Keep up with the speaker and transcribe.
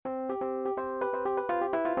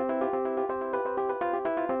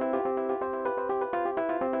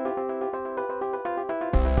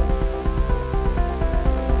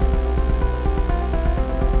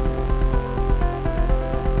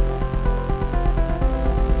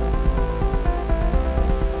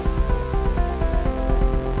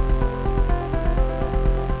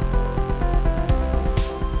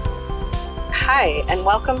Hi, and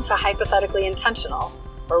welcome to Hypothetically Intentional,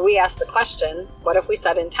 where we ask the question, what if we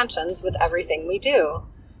set intentions with everything we do?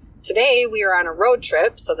 Today, we are on a road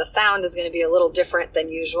trip, so the sound is going to be a little different than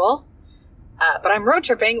usual. But I'm road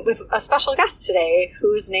tripping with a special guest today,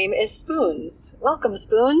 whose name is Spoons. Welcome,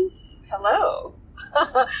 Spoons. Hello.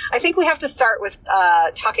 I think we have to start with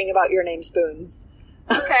talking about your name, Spoons.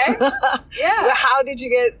 Okay. Yeah. How did you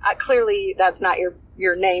get... clearly, that's not your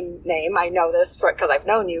name. I know this because I've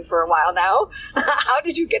known you for a while now. How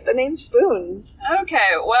did you get the name Spoons?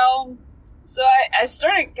 Okay, well, so I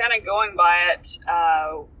started kind of going by it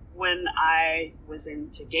when I was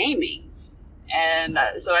into gaming. And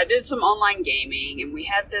so I did some online gaming, and we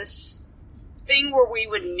had this thing where we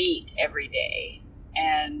would meet every day.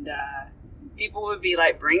 And people would be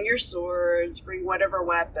like, bring your swords, bring whatever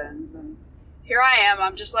weapons. And here I am,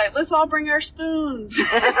 I'm just like, let's all bring our spoons.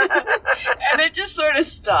 And it just sort of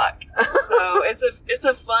stuck. So it's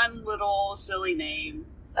a fun little silly name.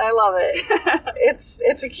 I love it.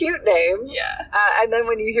 It's a cute name. Yeah. And then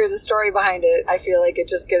when you hear the story behind it, I feel like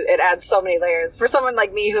it adds so many layers. For someone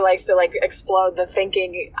like me who likes to like explode the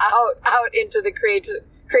thinking out into the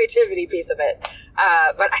creativity piece of it.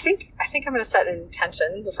 But I think I'm going to set an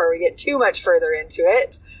intention before we get too much further into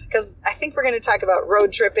it, because I think we're going to talk about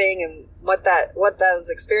road tripping and what those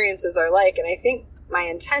experiences are like. And I think my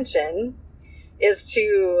intention is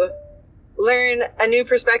to learn a new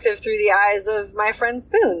perspective through the eyes of my friend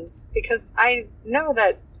Spoons, because I know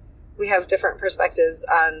that we have different perspectives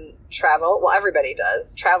on travel. Well, everybody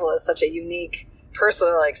does. Travel is such a unique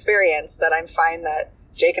personal experience that I'm fine that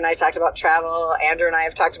Jake and I talked about travel, Andrew and I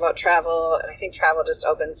have talked about travel, and I think travel just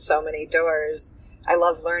opens so many doors. I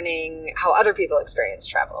love learning how other people experience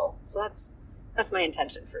travel. So that's my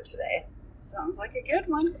intention for today. Sounds like a good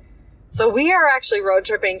one. So we are actually road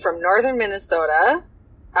tripping from northern Minnesota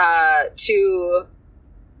to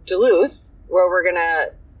Duluth, where we're going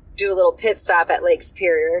to do a little pit stop at Lake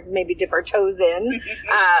Superior, maybe dip our toes in.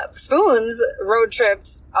 Spoons road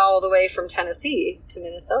tripped all the way from Tennessee to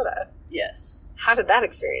Minnesota. Yes. How did that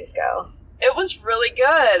experience go? It was really good.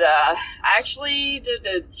 I actually did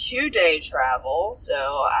a 2-day travel, so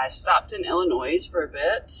I stopped in Illinois for a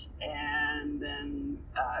bit, and then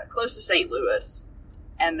close to St. Louis,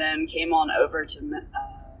 and then came on over to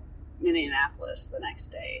Minneapolis the next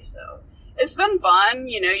day. So it's been fun.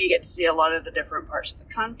 You know, you get to see a lot of the different parts of the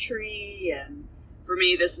country, and for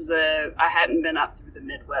me, I hadn't been up through the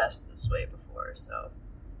Midwest this way before, so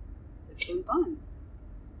it's been fun.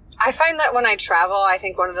 I find that when I travel, I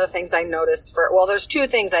think one of the things I notice there's two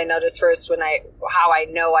things I notice first how I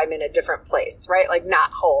know I'm in a different place, right? Like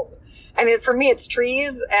not home. And for me, it's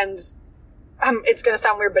trees and it's going to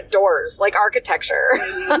sound weird, but doors, like architecture,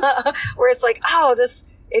 where it's like,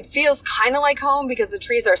 it feels kind of like home because the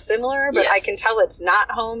trees are similar, but yes. I can tell it's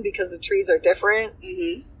not home because the trees are different.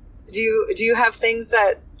 Mm-hmm. Do you have things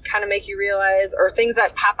that kind of make you realize, or things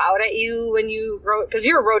that pop out at you when you because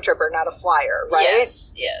you're a road tripper, not a flyer, right?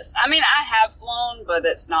 Yes. I mean, I have flown, but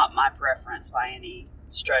it's not my preference by any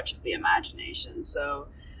stretch of the imagination. So,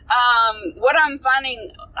 what I'm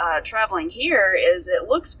finding traveling here is it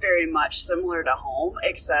looks very much similar to home,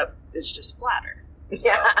 except it's just flatter. So,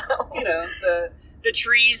 yeah. You know, the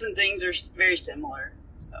trees and things are very similar.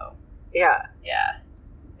 So, yeah.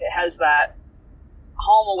 It has that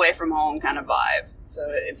home away from home kind of vibe. So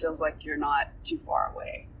it feels like you're not too far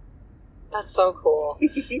away. That's so cool.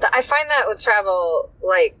 I find that with travel,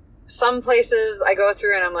 like some places I go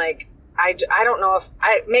through and I'm like, I don't know if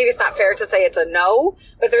maybe it's not fair to say it's a no,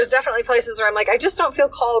 but there's definitely places where I'm like, I just don't feel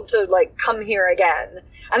called to like come here again.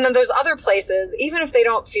 And then there's other places, even if they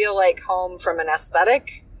don't feel like home from an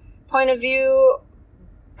aesthetic point of view,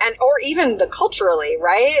 or even the culturally,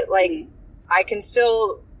 right? Like I can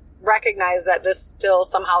still recognize that this still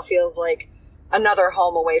somehow feels like another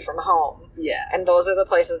home away from home. Yeah. And those are the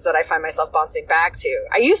places that I find myself bouncing back to.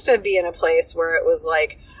 I used to be in a place where it was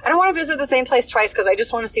like, I don't want to visit the same place twice because I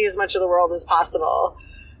just want to see as much of the world as possible.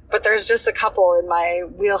 But there's just a couple in my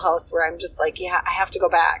wheelhouse where I'm just like, yeah, I have to go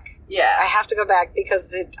back. Yeah. I have to go back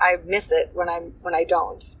because I miss it when I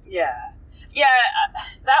don't. Yeah. Yeah,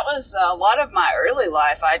 that was a lot of my early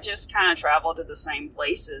life. I just kind of traveled to the same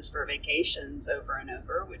places for vacations over and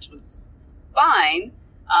over, which was fine.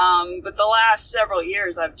 But the last several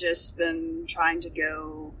years, I've just been trying to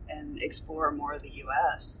go and explore more of the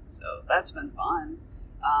U.S. So that's been fun.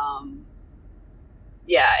 And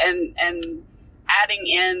adding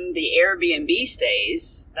in the Airbnb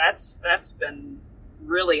stays, that's been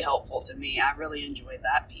really helpful to me. I really enjoyed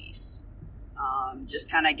that piece.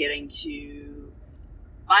 Just kind of getting to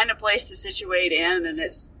find a place to situate in, and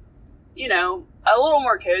it's, you know, a little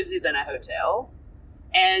more cozy than a hotel.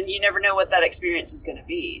 And you never know what that experience is going to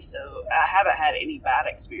be. So I haven't had any bad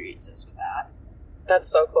experiences with that. That's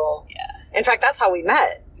so cool. Yeah. In fact, that's how we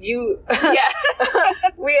met. Yeah.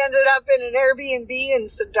 We ended up in an Airbnb in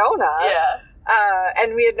Sedona. Yeah.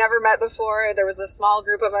 And we had never met before. There was a small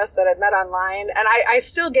group of us that had met online. And I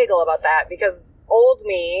still giggle about that because old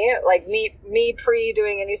me, like me pre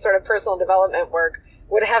doing any sort of personal development work,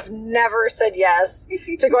 would have never said yes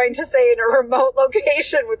to going to stay in a remote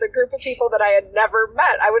location with a group of people that I had never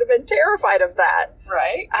met. I would have been terrified of that.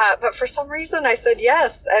 Right. But for some reason I said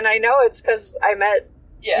yes. And I know it's because I met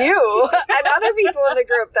you and other people in the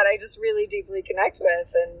group that I just really deeply connect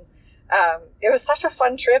with. And it was such a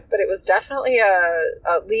fun trip, but it was definitely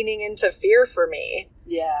a leaning into fear for me.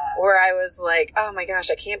 Yeah. Where I was like, oh my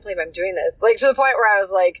gosh, I can't believe I'm doing this. Like to the point where I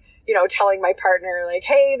was like, you know, telling my partner like,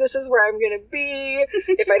 hey, this is where I'm going to be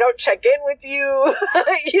if I don't check in with you,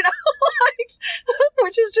 you know, like,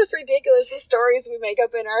 which is just ridiculous. The stories we make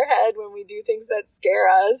up in our head when we do things that scare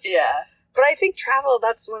us. Yeah. But I think travel,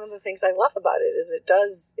 that's one of the things I love about it is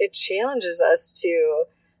it challenges us to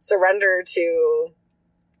surrender to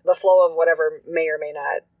the flow of whatever may or may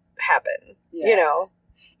not happen, you know?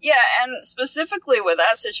 Yeah, and specifically with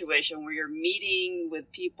that situation where you're meeting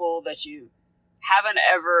with people that you haven't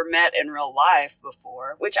ever met in real life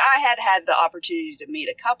before, which I had the opportunity to meet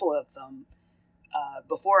a couple of them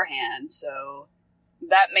beforehand, so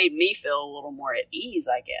that made me feel a little more at ease,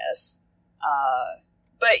 I guess.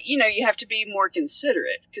 But, you know, you have to be more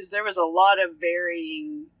considerate because there was a lot of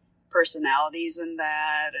varying personalities in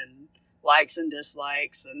that and likes and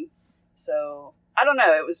dislikes, and so I don't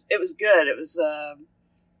know, it was good. It was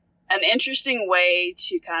an interesting way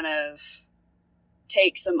to kind of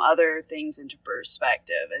take some other things into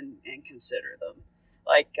perspective and consider them,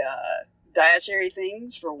 like dietary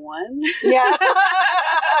things for one. Yeah.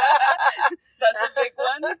 That's a big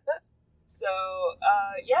one. So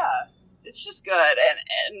yeah, it's just good,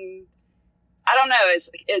 and I don't know,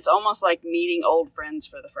 it's almost like meeting old friends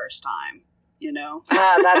for the first time, you know?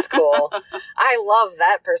 That's cool. I love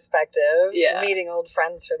that perspective. Yeah. Meeting old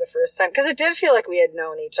friends for the first time. Because it did feel like we had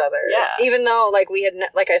known each other. Yeah. Even though, like, we had,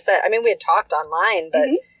 like I said, I mean, we had talked online, but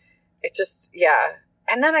it just, yeah.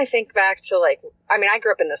 And then I think back to, like, I mean, I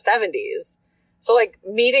grew up in the 70s. So, like,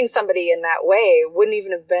 meeting somebody in that way wouldn't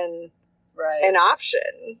even have been an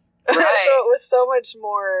option. Right. So it was so much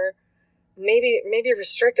more, maybe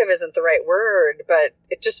restrictive isn't the right word, but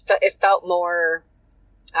it felt more,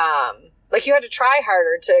 like you had to try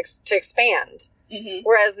harder to expand. Mm-hmm.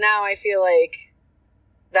 Whereas now I feel like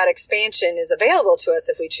that expansion is available to us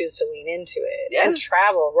if we choose to lean into it. Yeah. And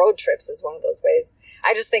travel, road trips is one of those ways.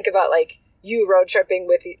 I just think about like you road tripping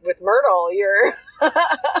with Myrtle, your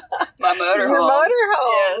my motorhome. Your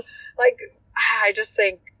motorhome. Yes. Like I just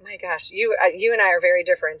think, my gosh, you and I are very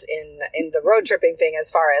different in the road tripping thing as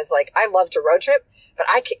far as like I love to road trip, but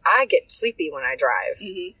I get sleepy when I drive.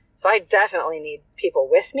 Mm-hmm. So I definitely need people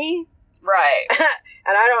with me. Right.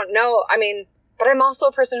 And I don't know, I mean, but I'm also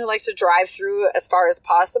a person who likes to drive through as far as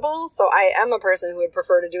possible. So I am a person who would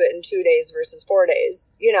prefer to do it in 2 days versus 4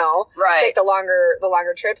 days, you know, right. Take the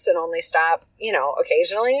longer trips and only stop, you know,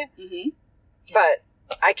 occasionally. Mm-hmm. But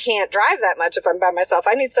I can't drive that much if I'm by myself.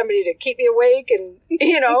 I need somebody to keep me awake and,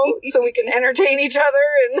 you know, so we can entertain each other.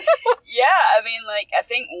 And yeah, I mean, like, I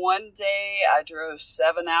think one day I drove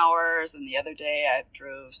 7 hours and the other day I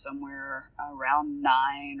drove somewhere around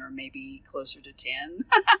 9 or maybe closer to 10.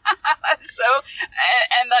 So,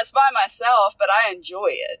 and that's by myself, but I enjoy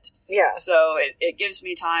it. Yeah. So it gives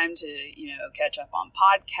me time to, you know, catch up on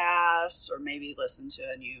podcasts or maybe listen to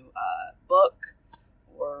a new book.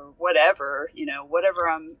 Or whatever, you know, whatever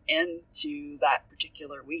I'm into that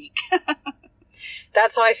particular week.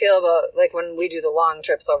 That's how I feel about, like, when we do the long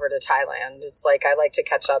trips over to Thailand. It's like I like to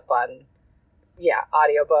catch up on,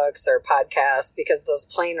 audiobooks or podcasts because those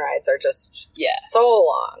plane rides are just so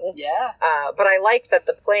long. Yeah. But I like that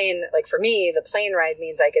the plane, like, for me, the plane ride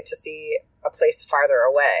means I get to see a place farther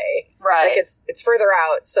away. Right. Like, it's further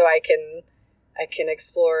out, so I can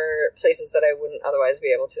explore places that I wouldn't otherwise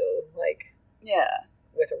be able to, like... Yeah.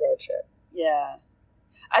 With a road trip. Yeah.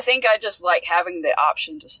 I think I just like having the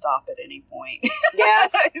option to stop at any point. Yeah.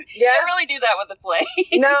 You can't really do that with the plane.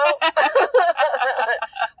 No.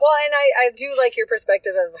 Well, and I do like your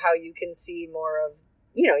perspective of how you can see more of,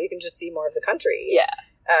 you know, you can just see more of the country. Yeah.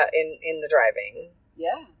 In the driving.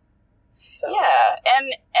 Yeah. So. Yeah.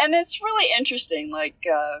 And it's really interesting. Like,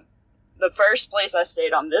 the first place I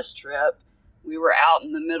stayed on this trip, we were out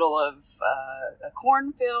in the middle of a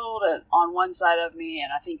cornfield on one side of me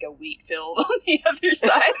and I think a wheat field on the other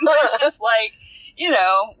side. And it's just like, you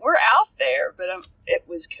know, we're out there, but it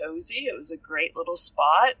was cozy. It was a great little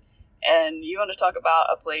spot. And you want to talk about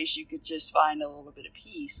a place you could just find a little bit of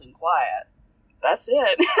peace and quiet. That's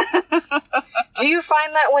it. Do you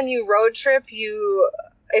find that when you road trip,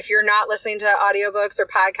 if you're not listening to audiobooks or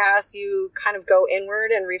podcasts, you kind of go inward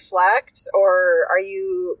and reflect? Or are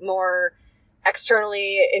you more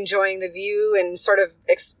externally enjoying the view and sort of,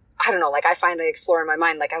 I don't know, like I find I explore in my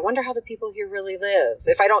mind, like I wonder how the people here really live.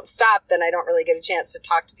 If I don't stop, then I don't really get a chance to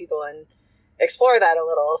talk to people and explore that a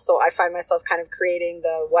little. So I find myself kind of creating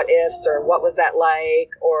the what ifs or what was that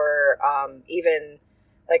like, or even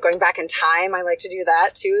like going back in time. I like to do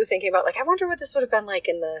that too, thinking about like, I wonder what this would have been like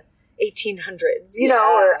in the 1800s, you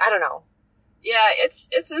know, or I don't know. Yeah,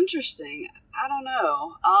 it's interesting. I don't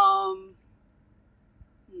know.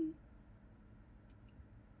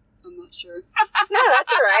 I'm not sure. No,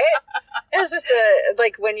 that's all right. It was just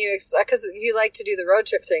like when you, because you like to do the road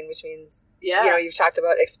trip thing, which means, you know, you've talked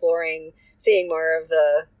about exploring, seeing more of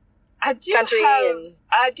the country.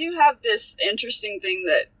 I do have this interesting thing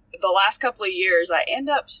that the last couple of years, I end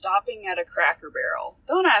up stopping at a Cracker Barrel.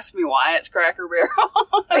 Don't ask me why it's Cracker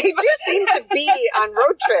Barrel. They do seem to be on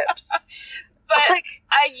road trips. But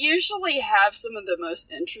I usually have some of the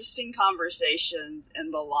most interesting conversations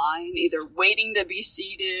in the line, either waiting to be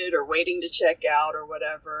seated or waiting to check out or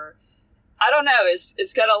whatever. I don't know.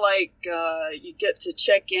 It's kind of like you get to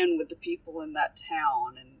check in with the people in that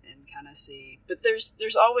town and kind of see. But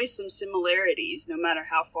there's always some similarities, no matter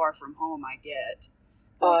how far from home I get.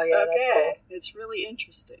 Oh, yeah, that's cool. It's really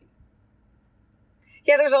interesting.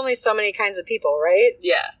 Yeah, there's only so many kinds of people, right?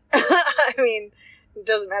 Yeah. I mean, it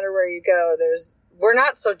doesn't matter where you go. We're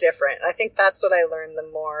not so different. I think that's what I learned the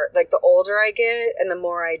more, like the older I get and the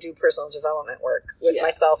more I do personal development work with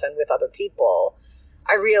myself and with other people,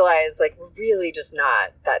 I realize like we're really just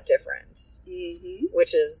not that different,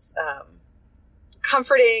 which is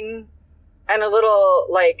comforting and a little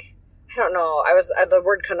like, I don't know. The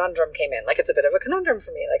word conundrum came in. Like, it's a bit of a conundrum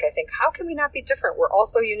for me. Like, I think, how can we not be different? We're all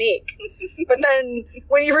so unique. But then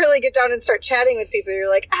when you really get down and start chatting with people, you're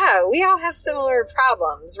like, we all have similar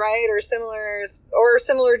problems, right? Or similar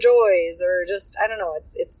joys, or just, I don't know.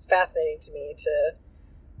 It's fascinating to me to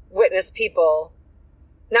witness people.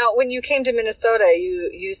 Now, when you came to Minnesota,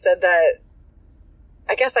 you said that,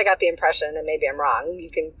 I guess I got the impression, and maybe I'm wrong. You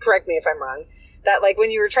can correct me if I'm wrong. That like when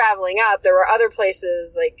you were traveling up, there were other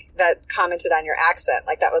places like that commented on your accent.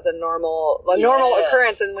 Like that was a normal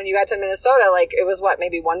occurrence. And when you got to Minnesota, like it was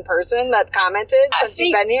maybe one person that commented since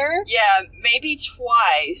you've been here? Yeah, maybe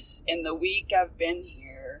twice in the week I've been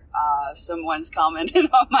here. Someone's commented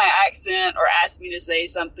on my accent or asked me to say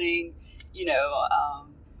something, you know,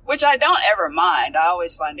 which I don't ever mind. I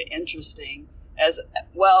always find it interesting. As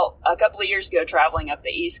well, a couple of years ago, traveling up the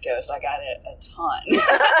East Coast, I got it a ton.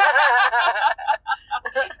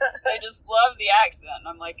 They just love the accent. And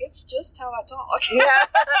I'm like, it's just how I talk. Yeah.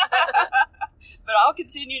 But I'll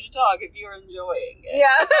continue to talk if you're enjoying it.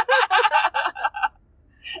 Yeah.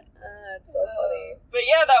 That's so funny. But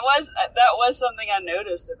yeah, that was something I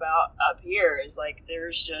noticed about up here is like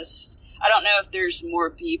there's just, I don't know if there's more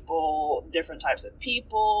people, different types of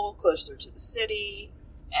people closer to the city,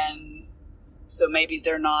 and so maybe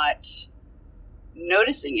they're not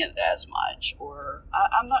noticing it as much, or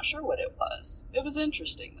I'm not sure what it was. It was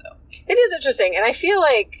interesting, though. It is interesting, and I feel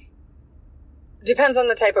like depends on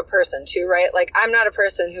the type of person, too, right? Like, I'm not a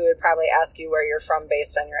person who would probably ask you where you're from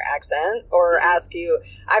based on your accent, or ask you,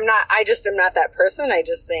 I just am not that person. I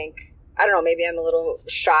just think, I don't know, maybe I'm a little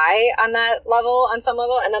shy on that level, on some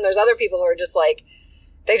level, and then there's other people who are just like,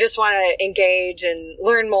 they just want to engage and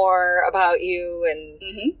learn more about you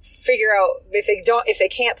and figure out if they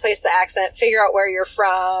can't place the accent, figure out where you're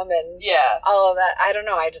from and all of that. I don't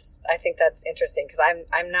know. I think that's interesting because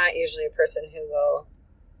I'm not usually a person who will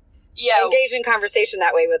engage in conversation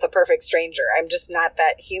that way with a perfect stranger. I'm just not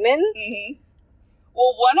that human. Mm-hmm.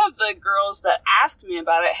 Well, one of the girls that asked me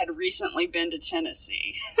about it had recently been to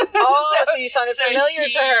Tennessee. Oh, so you sounded familiar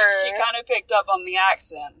to her. She kind of picked up on the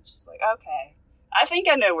accent. She's like, okay. I think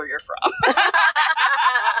I know where you're from.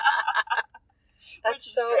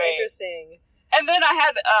 That's so interesting. And then I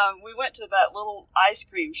had, we went to that little ice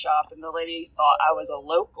cream shop and the lady thought I was a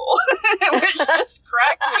local, which just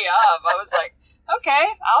cracked me up. I was like, okay,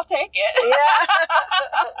 I'll take it. Yeah.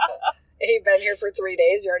 You've been here for 3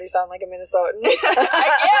 days. You already sound like a Minnesotan.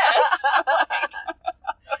 I guess.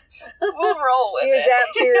 We'll roll with it. You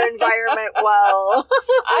adapt to your environment well.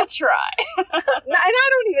 I try. And I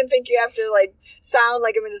don't even think you have to like sound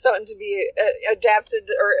like a Minnesotan to be adapted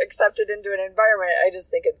or accepted into an environment. I just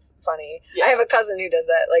think it's funny. Yeah. I have a cousin who does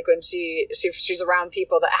that. Like when she's around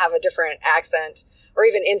people that have a different accent or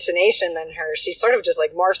even intonation than her. She sort of just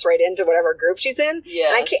like morphs right into whatever group she's in.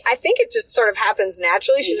 Yes. And I think it just sort of happens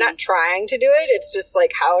naturally. She's not trying to do it. It's just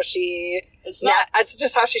like how she... It's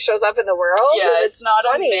just how she shows up in the world. Yeah, it's not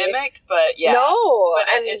funny. A mimic, but yeah. No. But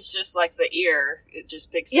it's just like the ear. It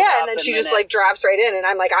just picks it up. Yeah, and then she just like drops right in. And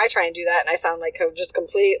I'm like, I try and do that, and I sound like just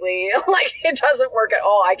completely... like, it doesn't work at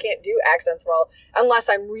all. I can't do accents well unless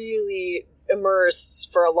I'm really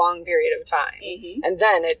immersed for a long period of time. Mm-hmm. And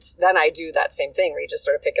then I do that same thing where you just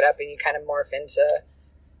sort of pick it up and you kind of morph into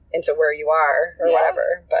where you are or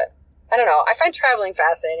whatever. But I don't know. I find traveling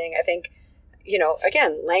fascinating. I think, you know,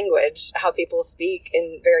 again, language, how people speak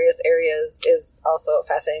in various areas is also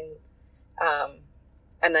fascinating.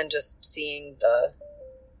 And then just seeing the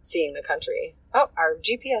country. Oh, our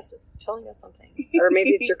GPS is telling us something. Or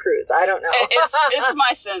maybe it's your cruise. I don't know. It's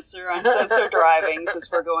my sensor. I'm sensor driving since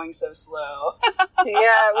we're going so slow.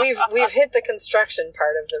 Yeah, we've hit the construction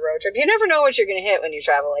part of the road trip. You never know what you're going to hit when you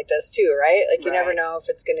travel like this too, right? Like you never know if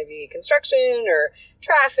it's going to be construction or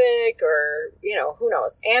traffic or, you know, who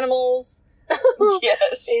knows, animals.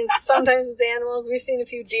 Yes. And sometimes it's animals. We've seen a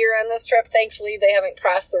few deer on this trip. Thankfully, they haven't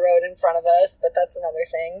crossed the road in front of us, but that's another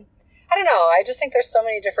thing. I don't know. I just think there's so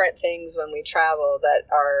many different things when we travel that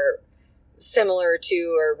are similar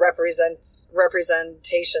to or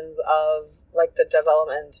representations of like the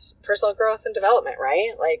development, personal growth and development,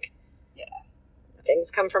 right? Like,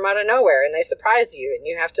 things come from out of nowhere and they surprise you, and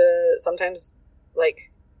you have to sometimes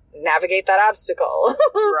like navigate that obstacle.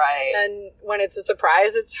 Right. And when it's a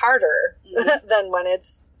surprise, it's harder than when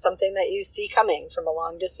it's something that you see coming from a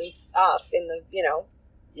long distance off in the, you know.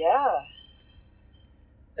 Yeah.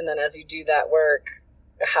 And then as you do that work,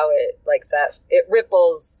 how it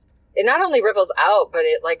ripples, it not only ripples out, but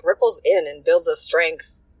it like ripples in and builds a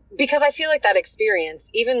strength. Because I feel like that experience,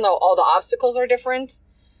 even though all the obstacles are different,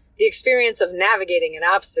 the experience of navigating an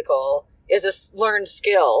obstacle is a learned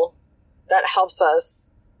skill that helps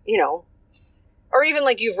us, you know, or even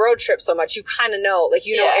like you've road tripped so much, you kind of know, like,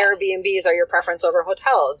 you know, Airbnbs are your preference over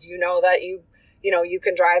hotels. You know that you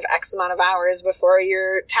can drive X amount of hours before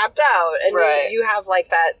you're tapped out. And you have like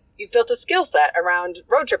that, you've built a skill set around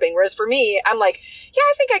road tripping. Whereas for me, I'm like, yeah,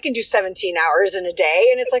 I think I can do 17 hours in a day.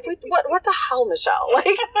 And it's like, what the hell, Michelle?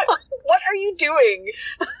 Like, what are you doing?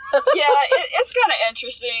 It's kind of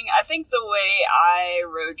interesting. I think the way I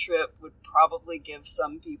road trip would probably give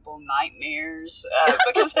some people nightmares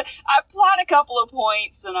because I plot a couple of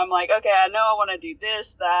points and I'm like, okay, I know I want to do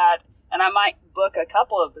this, that, and I might book a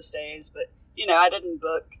couple of the stays, but you know, I didn't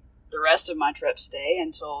book the rest of my trip stay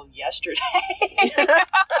until yesterday. And you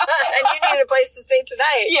need a place to stay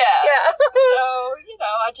tonight. Yeah. So, you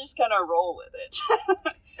know, I just kind of roll with it.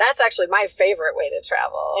 That's actually my favorite way to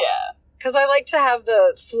travel. Yeah. Because I like to have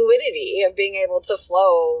the fluidity of being able to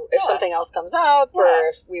flow if something else comes up or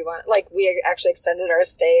if we want, like, we actually extended our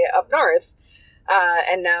stay up north.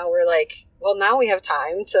 And now we're like, well, now we have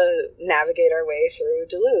time to navigate our way through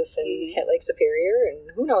Duluth and hit Lake Superior, and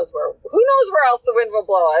who knows where else the wind will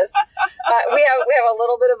blow us. We have a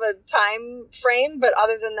little bit of a time frame, but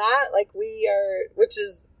other than that, like which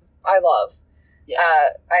is I love.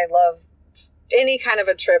 Yeah. I love any kind of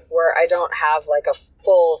a trip where I don't have like a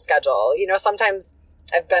full schedule. You know, sometimes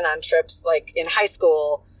I've been on trips like in high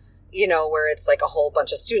school, you know, where it's like a whole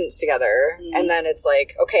bunch of students together. And then it's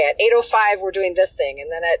like, okay, at 8:05, we're doing this thing. And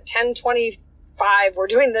then at 10:25, we're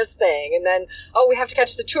doing this thing. And then, oh, we have to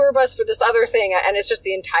catch the tour bus for this other thing. And it's just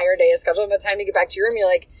the entire day is scheduled. And by the time you get back to your room, you're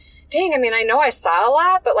like, dang, I mean, I know I saw a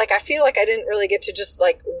lot, but like, I feel like I didn't really get to just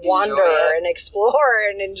like wander and explore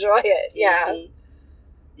and enjoy it. Yeah. Mm-hmm.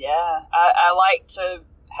 Yeah. I like to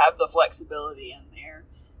have the flexibility in there.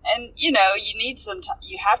 And, you know, you need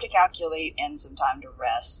you have to calculate in some time to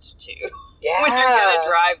rest, too. Yeah. When you're going to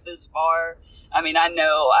drive this far. I mean, I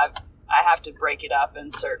know I have to break it up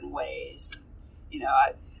in certain ways. You know,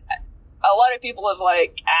 a lot of people have,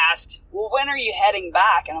 like, asked, well, when are you heading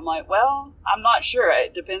back? And I'm like, well, I'm not sure.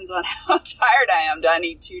 It depends on how tired I am. Do I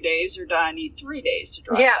need 2 days or do I need 3 days to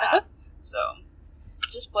drive back? So,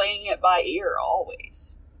 just playing it by ear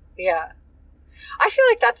always. Yeah. I feel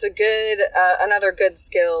like that's another good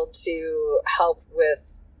skill to help with,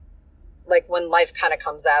 like, when life kind of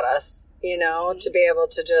comes at us, you know, to be able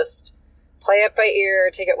to just play it by ear,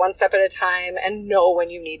 take it one step at a time, and know when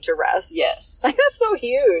you need to rest. Yes. Like, that's so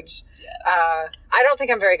huge. Yeah. I don't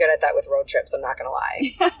think I'm very good at that with road trips, I'm not going to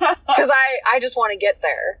lie. Because I just want to get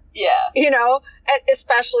there. Yeah. You know? And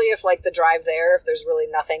especially if, like, the drive there, if there's really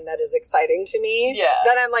nothing that is exciting to me. Yeah.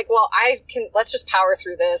 Then I'm like, well, let's just power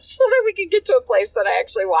through this so that we can get to a place that I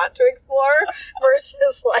actually want to explore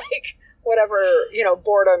versus, like, whatever,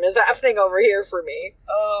 boredom is happening over here for me.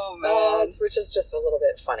 Oh, man. Which is just a little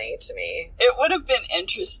bit funny to me. It would have been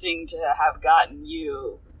interesting to have gotten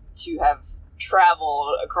you to have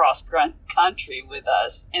traveled across country with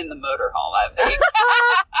us in the motorhome, I think.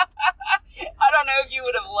 I don't know if you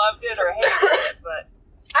would have loved it or hated it, but...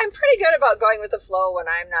 I'm pretty good about going with the flow when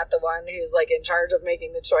I'm not the one who's, like, in charge of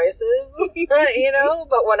making the choices,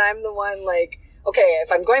 But when I'm the one, like, okay,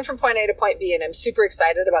 if I'm going from point A to point B and I'm super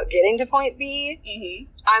excited about getting to point B,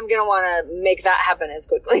 I'm going to want to make that happen as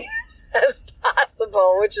quickly as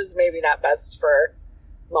possible, which is maybe not best for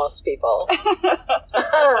most people.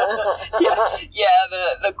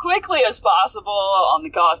 The quickly as possible on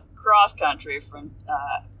the cross country from...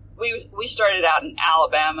 We started out in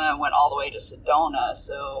Alabama and went all the way to Sedona,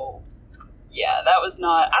 so yeah, that was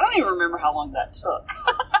not... I don't even remember how long that took.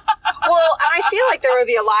 Well, I feel like there would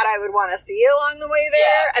be a lot I would want to see along the way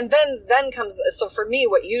there, and then comes... So for me,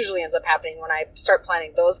 what usually ends up happening when I start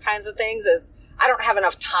planning those kinds of things is I don't have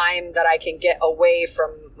enough time that I can get away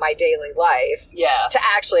from my daily life to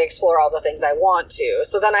actually explore all the things I want to.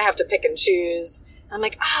 So then I have to pick and choose... I'm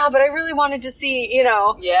like, but I really wanted to see,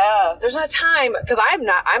 there's not time. Because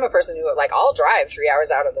I'm a person who, like, I'll drive 3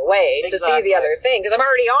 hours out of the way to see the other thing. Because I'm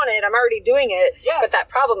already on it. I'm already doing it. Yeah. But that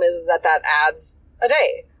problem is that adds a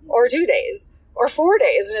day or 2 days or 4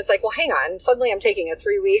 days. And it's like, well, hang on. Suddenly I'm taking a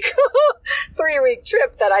 3-week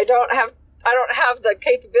trip that I don't have the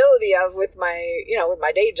capability of with my, with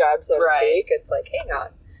my day job, so to speak. It's like, hang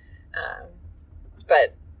on.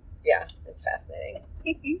 But yeah, it's fascinating.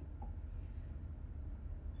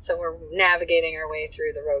 So we're navigating our way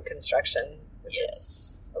through the road construction, which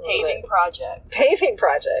is a paving project. Paving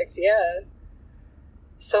project, yeah.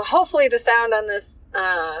 So hopefully the sound on this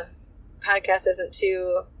podcast isn't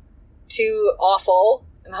too awful.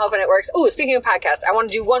 I'm hoping it works. Oh, speaking of podcasts, I want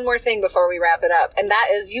to do one more thing before we wrap it up. And that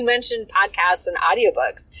is, you mentioned podcasts and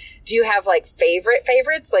audiobooks. Do you have, like,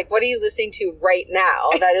 favorites? Like, what are you listening to right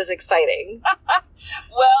now that is exciting?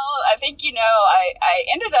 Well, I think, I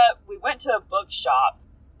ended up, we went to a bookshop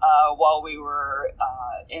while we were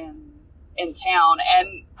in town,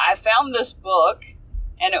 and I found this book,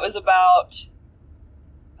 and it was about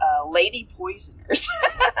lady poisoners.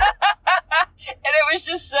 And it was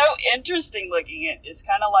just so interesting looking at it. It's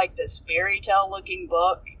kind of like this fairy tale looking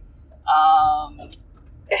book.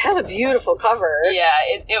 It has a beautiful cover. Yeah,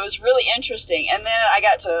 it was really interesting. And then I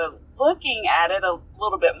got to looking at it a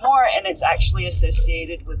little bit more, and it's actually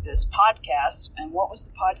associated with this podcast. And what was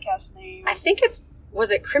the podcast name? I think was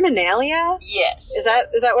it Criminalia? Yes. Is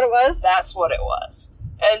that what it was? That's what it was.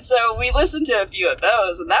 And so we listened to a few of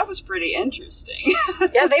those, and that was pretty interesting.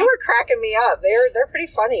 Yeah, they were cracking me up. They're pretty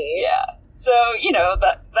funny. Yeah. So,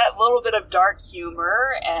 that little bit of dark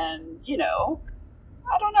humor and,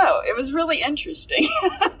 I don't know. It was really interesting.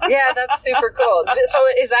 Yeah, that's super cool. So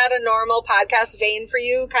is that a normal podcast vein for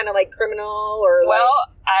you? Kind of like criminal or Well,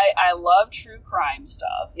 I love true crime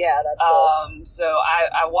stuff. Yeah, that's cool. So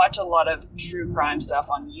I watch a lot of true crime stuff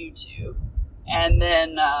on YouTube. And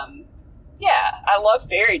then, I love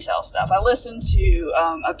fairy tale stuff.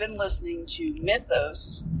 I've been listening to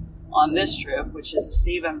Mythos on this trip, which is a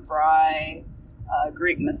Stephen Fry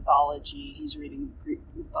Greek mythology. He's reading Greek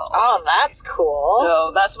mythology. Oh, that's cool.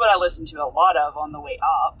 So that's what I listen to a lot of on the way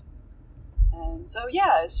up. And so,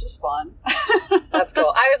 yeah, it's just fun. That's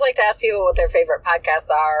cool. I always like to ask people what their favorite podcasts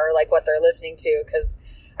are, or like what they're listening to, because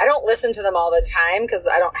I don't listen to them all the time because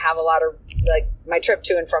I don't have a lot of, like, my trip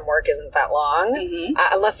to and from work isn't that long,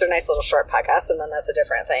 unless they're nice little short podcasts, and then that's a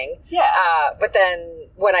different thing. Yeah. But then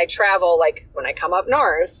when I travel, like when I come up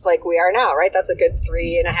north, like we are now, right? That's a good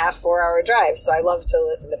 3.5, 4 hour drive. So I love to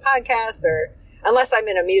listen to podcasts, or unless I'm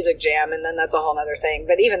in a music jam, and then that's a whole other thing.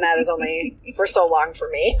 But even that is only for so long for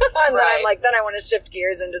me. And then I'm like, then I want to shift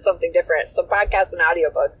gears into something different. So podcasts and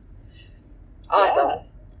audiobooks. Awesome. Yeah.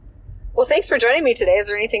 Well, thanks for joining me today. Is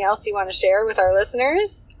there anything else you want to share with our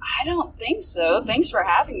listeners? I don't think so. Thanks for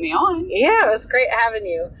having me on. Yeah, it was great having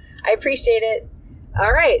you. I appreciate it.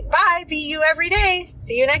 All right. Bye. Be you every day.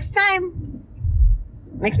 See you next time.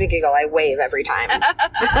 Makes me giggle. I wave every time.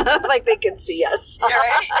 Like they can see us.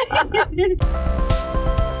 You're right.